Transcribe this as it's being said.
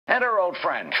And our old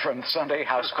friend from the Sunday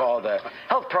House Call, the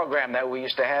health program that we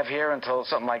used to have here until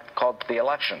something called the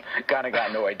election kind of got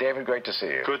in the way. David, great to see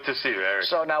you. Good to see you, Eric.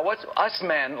 So now, what's us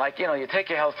men, you take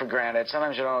your health for granted.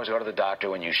 Sometimes you don't always go to the doctor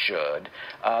when you should.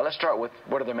 Let's start with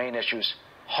what are the main issues?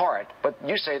 Heart. But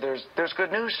you say there's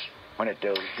good news when it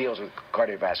deals with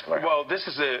cardiovascular. Well, this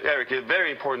is, Eric, a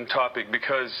very important topic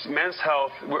because men's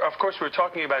health, of course, we're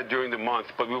talking about during the month,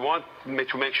 but we want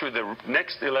to make sure the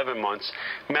next 11 months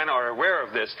men are aware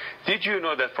of this. Did you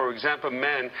know that, for example,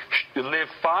 men live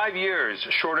 5 years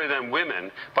shorter than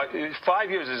women? But 5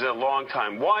 years is a long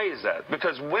time. Why is that?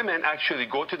 Because women actually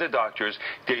go to the doctors,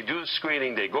 they do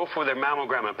screening, they go for their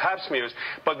mammogram and pap smears,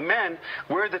 but men,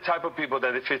 we're the type of people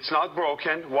that if it's not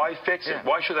broken, why fix it?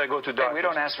 Why should I go to doctors? And we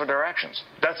don't ask for directions.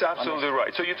 That's absolutely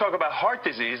right. So you talk about heart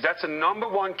disease, that's the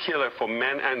 #1 killer for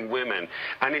men and women.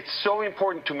 And it's so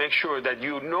important to make sure that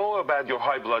you know about your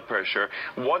high blood pressure.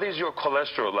 What is your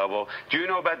cholesterol level? Do you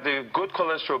know about the good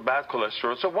cholesterol, bad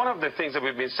cholesterol? So one of the things that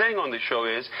we've been saying on the show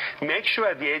is make sure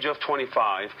at the age of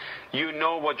 25 you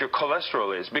know what your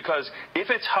cholesterol is. Because if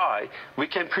it's high, we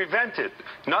can prevent it.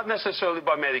 Not necessarily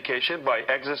by medication, by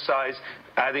exercise,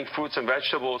 adding fruits and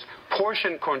vegetables,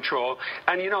 portion control.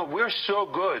 And we're so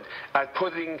good at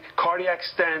putting cardiac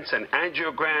stents and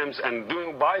angiograms and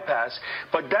doing bypass,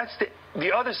 but that's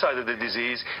the other side of the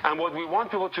disease. And what we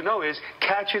want people to know is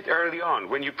catch it early on.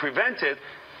 When you prevent it,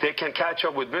 they can catch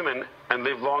up with women and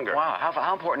live longer. Wow.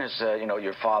 How important is,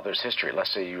 your father's history?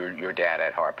 Let's say your dad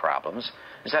had heart problems.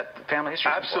 Is that family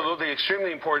history? Absolutely,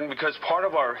 extremely important because part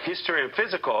of our history and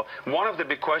physical, one of the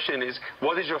big questions is,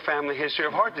 what is your family history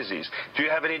of heart disease? Do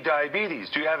you have any diabetes?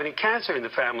 Do you have any cancer in the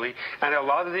family? And a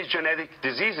lot of these genetic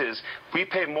diseases, we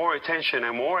pay more attention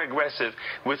and more aggressive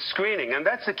with screening. And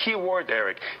that's the key word,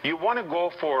 Eric. You want to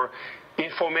go for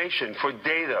information, for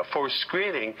data, for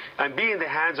screening, and be in the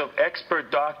hands of expert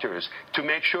doctors to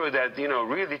make sure that,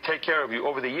 really take care of you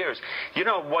over the years.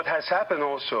 What has happened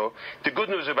also, the good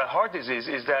news about heart disease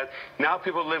is that now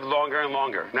people live longer and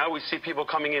longer. Now we see people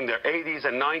coming in their 80s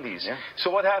and 90s. Yeah. So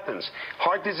what happens?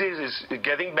 Heart disease is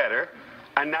getting better.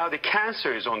 And now the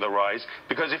cancer is on the rise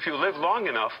because if you live long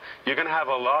enough, you're going to have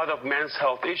a lot of men's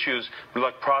health issues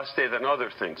like prostate and other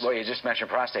things. Well, you just mentioned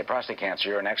prostate cancer.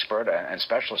 You're an expert and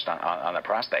specialist on the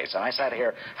prostate. So I sat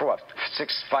here for,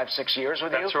 5, 6 years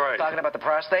with you? That's right. Talking about the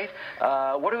prostate.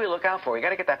 What do we look out for? You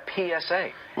got to get that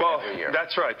PSA every year.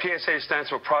 That's right. PSA stands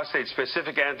for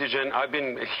prostate-specific antigen. I've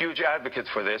been a huge advocate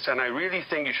for this, and I really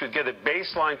think you should get a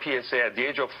baseline PSA at the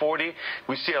age of 40.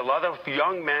 We see a lot of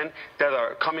young men that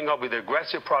are coming up with aggressive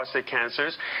prostate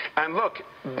cancers. And look,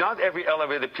 not every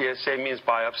elevated PSA means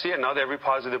biopsy, and not every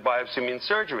positive biopsy means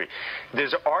surgery.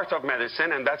 There's an art of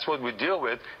medicine, and that's what we deal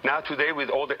with. Now today, with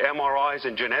all the MRIs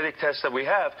and genetic tests that we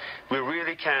have, we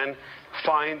really can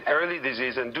find early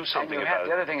disease and do something about it.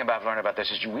 The other thing about learning about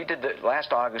this is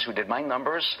last August we did my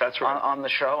numbers on the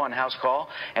show on House Call,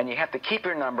 and you have to keep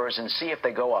your numbers and see if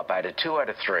they go up. I had a 2 out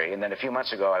of 3, and then a few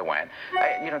months ago I went,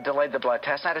 delayed the blood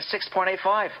test, and I had a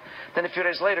 6.85. Then a few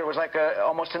days later it was like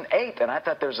almost an 8, and I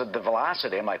thought there was the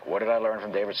velocity. I'm like, what did I learn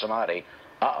from David Samadi?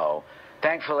 Uh-oh.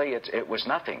 Thankfully, it was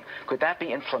nothing. Could that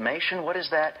be inflammation? What is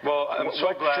that? Well, I'm so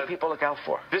glad. What should people look out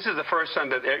for? This is the first time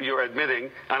that you're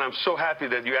admitting, and I'm so happy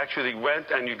that you actually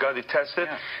went and you got it tested.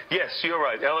 Yeah. Yes, you're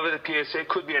right. Elevated PSA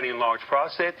could be an enlarged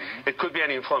prostate. It could be an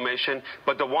inflammation,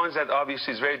 but the ones that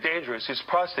obviously is very dangerous is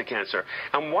prostate cancer.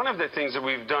 And one of the things that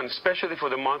we've done, especially for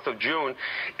the month of June,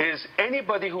 is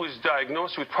anybody who is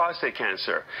diagnosed with prostate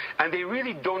cancer, and they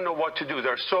really don't know what to do,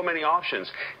 there are so many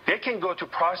options, they can go to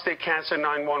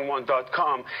prostatecancer911.com.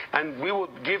 And we will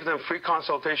give them free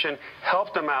consultation,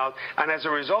 help them out, and as a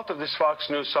result of this Fox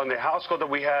News Sunday House Call that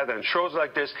we had and shows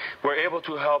like this, we're able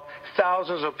to help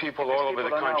thousands of people all over the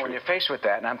country. When you're faced with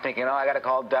that, and I'm thinking, I got to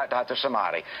call Dr.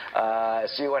 Samadi,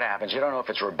 see what happens. You don't know if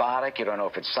it's robotic, you don't know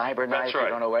if it's cyberknife, That's right. You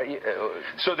don't know where.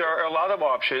 So there are a lot of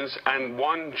options, and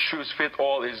one shoes fit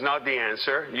all is not the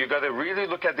answer. You got to really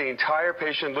look at the entire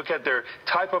patient, look at their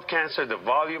type of cancer, the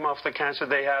volume of the cancer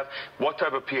they have, what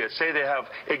type of PSA they have,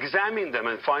 examine them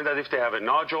and find out if they have a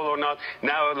nodule or not.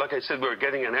 Now, like I said, we're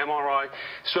getting an MRI.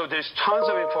 So there's tons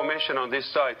of information on this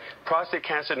site,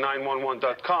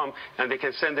 prostatecancer911.com, and they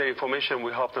can send their information.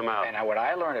 We help them out. And what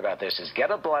I learned about this is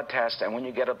get a blood test, and when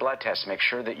you get a blood test, make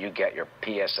sure that you get your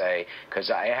PSA,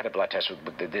 because I had a blood test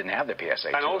that didn't have the PSA.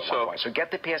 And also, so get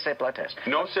the PSA blood test.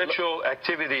 No sexual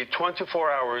activity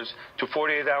 24 hours to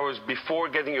 48 hours before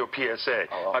getting your PSA.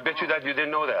 I bet you that you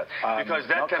didn't know that. Because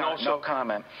that can also... No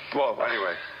comment. Well,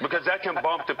 anyway, because that can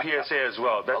bump the PSA as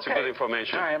well. That's good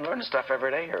information. All right, I'm learning stuff every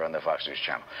day here on the Fox News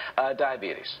Channel.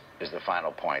 Diabetes is the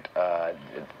final point.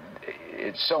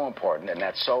 It's so important, and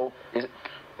that's so...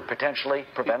 potentially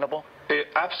preventable?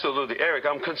 Absolutely. Eric,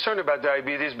 I'm concerned about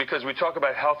diabetes because we talk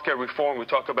about healthcare reform, we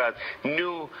talk about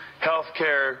new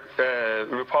healthcare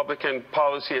Republican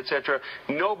policy, etc.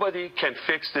 Nobody can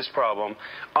fix this problem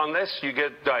unless you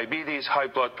get diabetes, high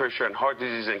blood pressure, and heart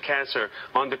disease and cancer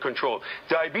under control.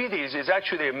 Diabetes is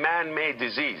actually a man-made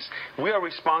disease. We are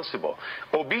responsible.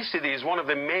 Obesity is one of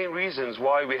the main reasons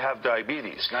why we have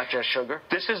diabetes. It's not just sugar?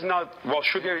 This is not, well,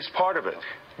 sugar is part of it.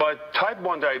 But type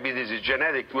 1 diabetes is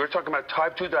genetic. We're talking about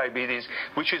type 2 diabetes,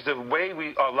 which is the way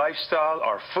our lifestyle,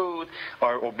 our food,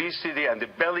 our obesity, and the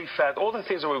belly fat, all the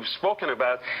things that we've spoken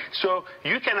about. So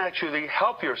you can actually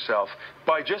help yourself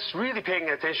by just really paying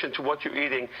attention to what you're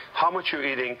eating, how much you're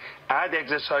eating, add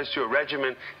exercise to your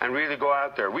regimen, and really go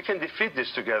out there. We can defeat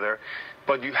this together.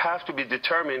 But you have to be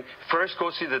determined. First, go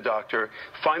see the doctor.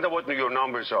 Find out what your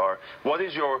numbers are. What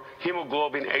is your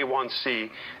hemoglobin A1C?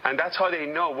 And that's how they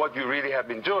know what you really have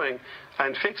been doing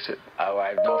and fix it.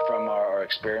 I know from our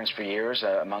experience for years,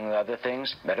 among the other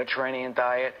things, Mediterranean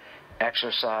diet,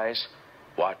 exercise,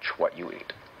 watch what you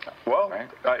eat. Well, right?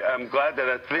 I'm glad that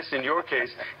at least in your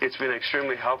case, it's been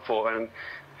extremely helpful. And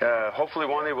hopefully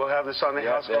one day we'll have this on the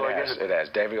house call again. It has.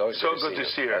 David, always so good to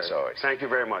see you. As always. Thank you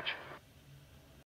very much.